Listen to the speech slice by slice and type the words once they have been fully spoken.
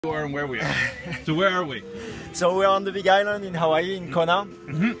are and where we are. So where are we? So we're on the big island in Hawaii, in Kona.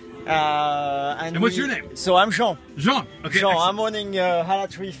 And what's your name? So I'm Jean. Jean. Okay. Jean. Excellent. I'm owning Hala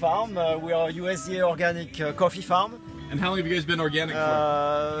tree farm. We are a USDA organic coffee farm. And how long have you guys been organic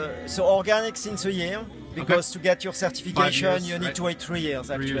for? So organic since a year, because to get your certification years, you need to wait 3 years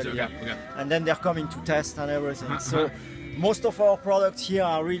actually. 3 years, okay, yeah. okay. And then they're coming to test and everything. So most of our products here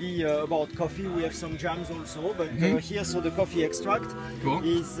are really about coffee. We have some jams also, but here, so the coffee extract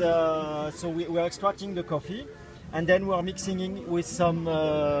is, so we are extracting the coffee and then we are mixing it with some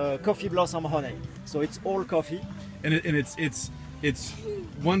coffee blossom honey. So it's all coffee. And it's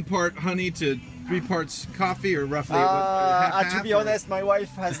 1 part honey to 3 parts coffee, or roughly half, to be honest, my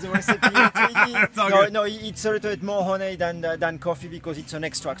wife has the recipe. No, it's a little bit more honey than coffee because it's an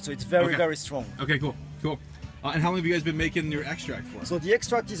extract, so it's very strong. Okay, cool. And how long have you guys been making your extract for? So the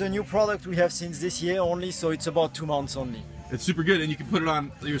extract is a new product we have since this year only, so it's about 2 months only. It's super good, and you can put it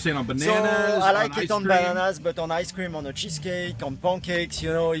on, you were saying, on bananas, so I like it on cream. bananas, but on ice cream, on a cheesecake, on pancakes,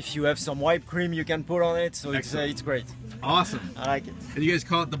 you know, if you have some whipped cream you can put on it, so it's great. Awesome. I like it. And you guys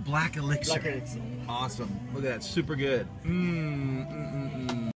call it the Black Elixir. Black Elixir. Awesome. Look at that, super good.